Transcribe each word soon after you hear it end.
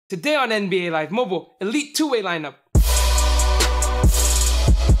Today on NBA Live Mobile, elite two-way lineup.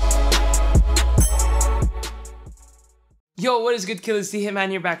 Yo, what is good, killers? The Hitman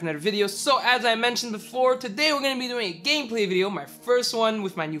here, back in another video. So as I mentioned before, today we're going to be doing a gameplay video, my first one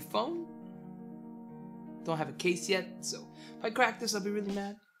with my new phone. Don't have a case yet, so if I crack this, I'll be really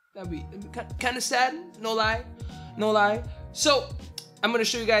mad. That'd be kind of sad, no lie. So I'm going to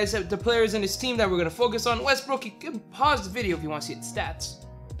show you guys the players in this team that we're going to focus on. Westbrook, you can pause the video if you want to see its stats.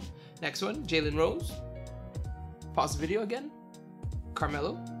 Next one, Jalen Rose. Pause the video again.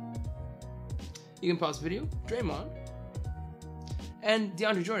 Carmelo. You can pause the video. Draymond. And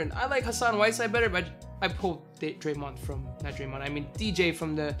DeAndre Jordan. I like Hassan Whiteside better, but I pulled Draymond from, not Draymond, I mean DJ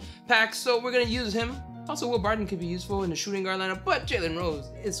from the pack, so we're going to use him. Also, Will Barton could be useful in the shooting guard lineup, but Jalen Rose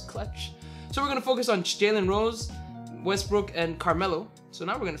is clutch. So we're going to focus on Jalen Rose, Westbrook, and Carmelo. So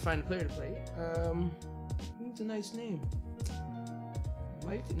now we're going to find a player to play. What's a nice name?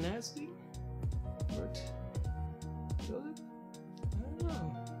 Mike Nasty? Bert? Philip? I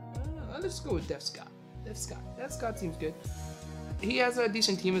don't know. Let's go with Def Scott. Def Scott seems good. He has a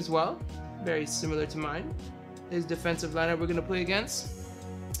decent team as well. Very similar to mine. His defensive lineup we're going to play against.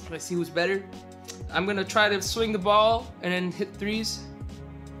 Let's see who's better. I'm going to try to swing the ball and then hit threes.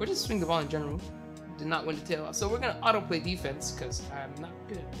 Or just swing the ball in general. Did not win the tail. So we're going to autoplay defense because I'm not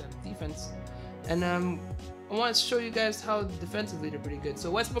good at defense. And I want to show you guys how defensively they're pretty good.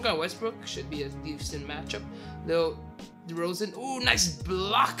 So Westbrook on Westbrook should be a decent matchup. Little DeRozan. Ooh, nice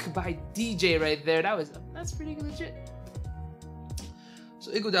block by DJ right there. That's pretty legit.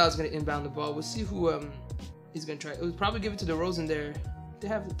 So Iguodala is going to inbound the ball. We'll see who he's going to try. We'll probably give it to DeRozan there. They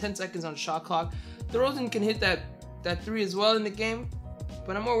have 10 seconds on the shot clock. DeRozan can hit that three as well in the game.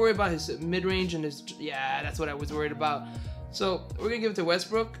 But I'm more worried about his mid-range and his... Yeah, that's what I was worried about. So we're going to give it to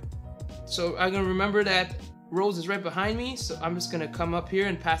Westbrook. So I'm going to remember that Rose is right behind me. So I'm just going to come up here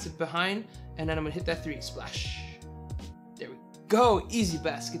and pass it behind. And then I'm going to hit that three. Splash. There we go. Easy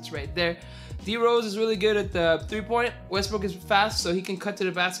baskets right there. D-Rose is really good at the three-point. Westbrook is fast, so he can cut to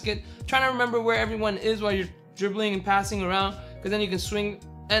the basket. Trying to remember where everyone is while you're dribbling and passing around, because then you can swing.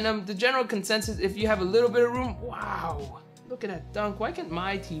 And the general consensus, if you have a little bit of room, wow, look at that dunk. Why can't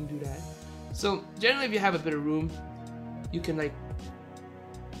my team do that? So generally, if you have a bit of room, you can like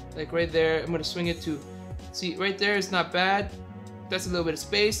right there. I'm gonna swing it to, see right there. It's not bad. That's a little bit of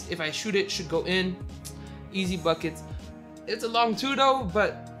space. If I shoot it should go in. Easy buckets. It's a long two though,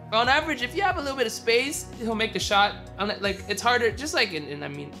 but on average, if you have a little bit of space, he'll make the shot. Like it's harder, just like I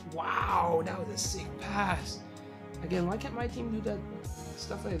mean, wow, that was a sick pass. Again, why can't my team do that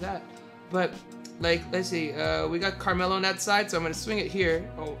stuff like that? But like, let's see, we got Carmelo on that side, so I'm gonna swing it here.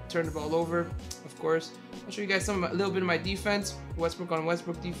 Oh, turn the ball over, of course. I'll show you guys a little bit of my defense. Westbrook on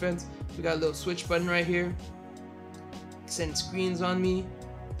Westbrook defense. We got a little switch button right here. Send screens on me.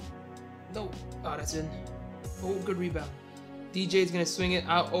 No, oh, that's in. Oh, good rebound. DJ is going to swing it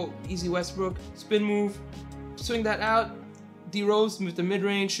out. Oh, easy Westbrook. Spin move. Swing that out. D-Rose with the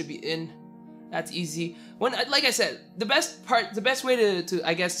mid-range should be in. That's easy. Like I said, the best way to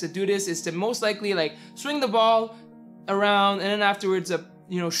I guess to do this is to most likely like swing the ball around and then afterwards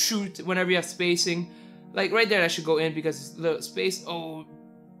shoot whenever you have spacing. Like right there, that should go in because it's a little space. Oh,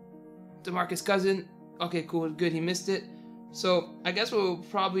 DeMarcus Cousins. Okay, cool, good. He missed it. So I guess we'll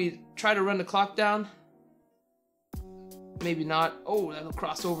probably try to run the clock down. Maybe not. Oh, that'll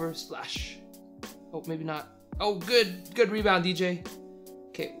crossover splash. Oh, maybe not. Oh, good rebound, DJ.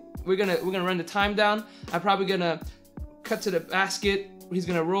 Okay, we're gonna run the time down. I'm probably gonna cut to the basket. He's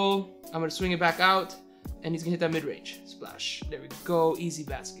gonna roll. I'm gonna swing it back out, and he's gonna hit that mid-range splash. There we go, easy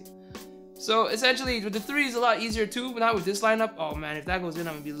basket. So essentially, with the three is a lot easier too, but not with this lineup. Oh man, if that goes in,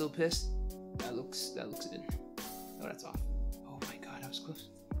 I'm gonna be a little pissed. That looks in. Oh, that's off. Oh my god, that was close.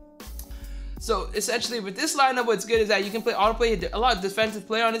 So essentially with this lineup, what's good is that you can play autoplay, a lot of defensive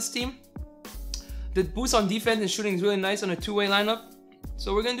play on this team. The boost on defense and shooting is really nice on a two-way lineup.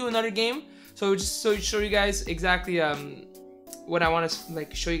 So we're gonna do another game. So just to show you guys exactly what I want to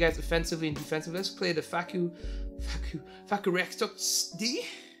like show you guys offensively and defensively. Let's play the Faku Rektoxdi.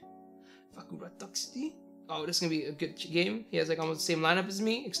 Oh, this is gonna be a good game. He has like almost the same lineup as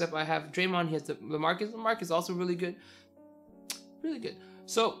me, except I have Draymond. He has the LaMarcus. LaMarcus is also really good. Really good.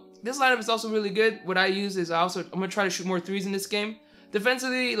 So this lineup is also really good. What I use is I'm gonna try to shoot more threes in this game.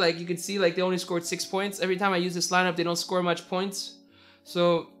 Defensively, like you can see, like they only scored 6 points. Every time I use this lineup, they don't score much points.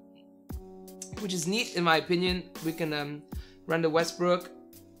 So, which is neat in my opinion. We can run the Westbrook.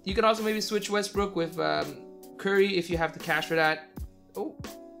 You can also maybe switch Westbrook with Curry if you have the cash for that. Oh,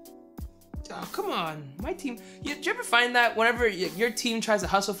 come on, my team. Do you ever find that whenever your team tries to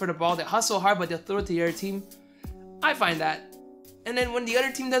hustle for the ball, they hustle hard, but they'll throw it to your team? I find that and then when the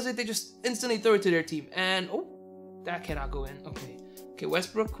other team does it, they just instantly throw it to their team. And oh, that cannot go in. Okay,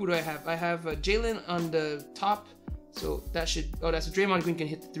 Westbrook, who do I have? I have Jalen on the top, so that should, oh, that's a Draymond Green can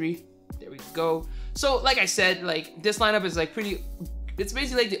hit the 3. There we go. So like I said, like this lineup is like pretty, it's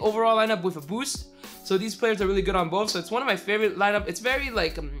basically like the overall lineup with a boost. So these players are really good on both. So it's one of my favorite lineup. It's very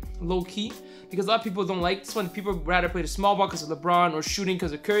like low key because a lot of people don't like this one. People rather play the small ball because of LeBron or shooting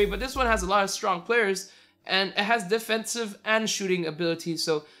because of Curry. But this one has a lot of strong players and it has defensive and shooting abilities.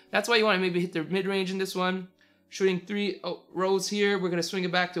 So that's why you want to maybe hit the mid range in this one. Shooting 3 Rose here. We're gonna swing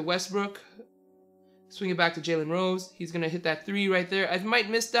it back to Westbrook. Swing it back to Jalen Rose. He's gonna hit that 3 right there. I might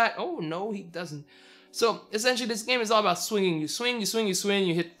miss that. Oh no, he doesn't. So essentially, this game is all about swinging. You swing, you swing, you swing.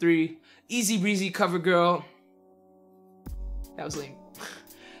 You hit 3. Easy breezy cover girl. That was lame.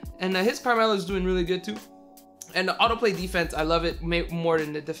 And his Carmelo is doing really good too. And the autoplay defense, I love it more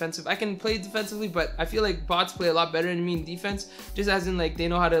than the defensive. I can play defensively, but I feel like bots play a lot better than me in defense. Just as in like they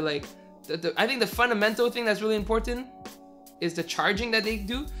know how to like. I think the fundamental thing that's really important is the charging that they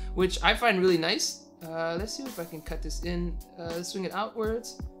do, which I find really nice. Let's see if I can cut this in. Let's swing it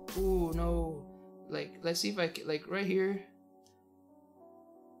outwards. Oh no. Like, let's see if I can, like right here.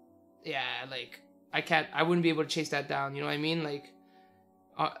 Yeah, like I wouldn't be able to chase that down. You know what I mean? Like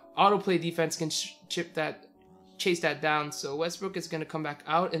autoplay defense can chase that down. So Westbrook is gonna come back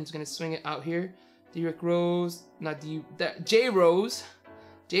out and is gonna swing it out here. Derrick Rose, not Jalen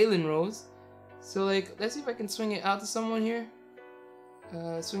Rose. So like, let's see if I can swing it out to someone here.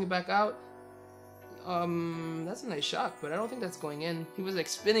 Swing it back out. That's a nice shot, but I don't think that's going in. He was like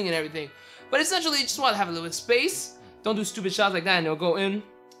spinning and everything. But essentially, you just want to have a little bit of space. Don't do stupid shots like that and they'll go in.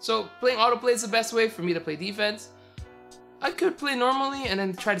 So playing autoplay is the best way for me to play defense. I could play normally and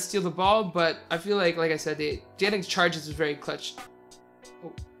then try to steal the ball, but I feel like I said, Jalen's charges is very clutch.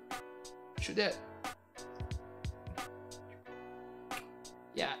 Oh, shoot that.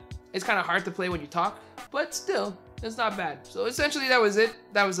 Yeah, it's kind of hard to play when you talk, but still, it's not bad. So essentially, that was it.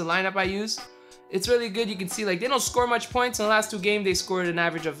 That was the lineup I used. It's really good. You can see like they don't score much points. In the last 2 games, they scored an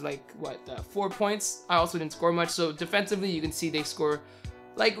average of like what 4 points. I also didn't score much. So defensively, you can see they score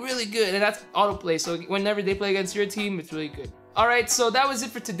like really good, and that's autoplay. So whenever they play against your team, it's really good. All right, so that was it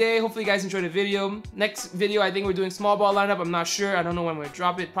for today. Hopefully, you guys enjoyed the video. Next video, I think we're doing small ball lineup. I'm not sure. I don't know when we're gonna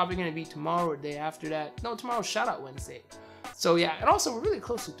drop it. Probably gonna be tomorrow or day after that. No, tomorrow's shout out Wednesday. So yeah, and also we're really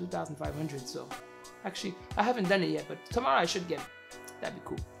close to 2,500. So actually, I haven't done it yet, but tomorrow I should get it. That'd be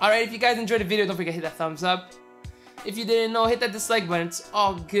cool. Alright, if you guys enjoyed the video, don't forget to hit that thumbs up. If you didn't know, hit that dislike button. It's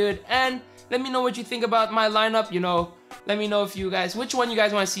all good. And let me know what you think about my lineup. You know, let me know if you guys, which one you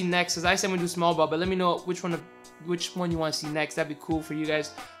guys want to see next. As I said, I'm gonna do small ball, but let me know which one you want to see next. That'd be cool for you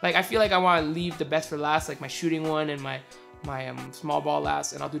guys. Like, I feel like I want to leave the best for last, like my shooting one and my small ball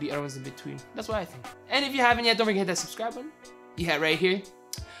last, and I'll do the other ones in between. That's what I think. And if you haven't yet, don't forget to hit that subscribe button. Yeah, right here.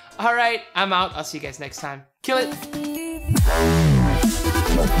 Alright, I'm out. I'll see you guys next time. Kill it.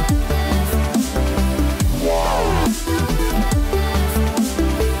 Wow.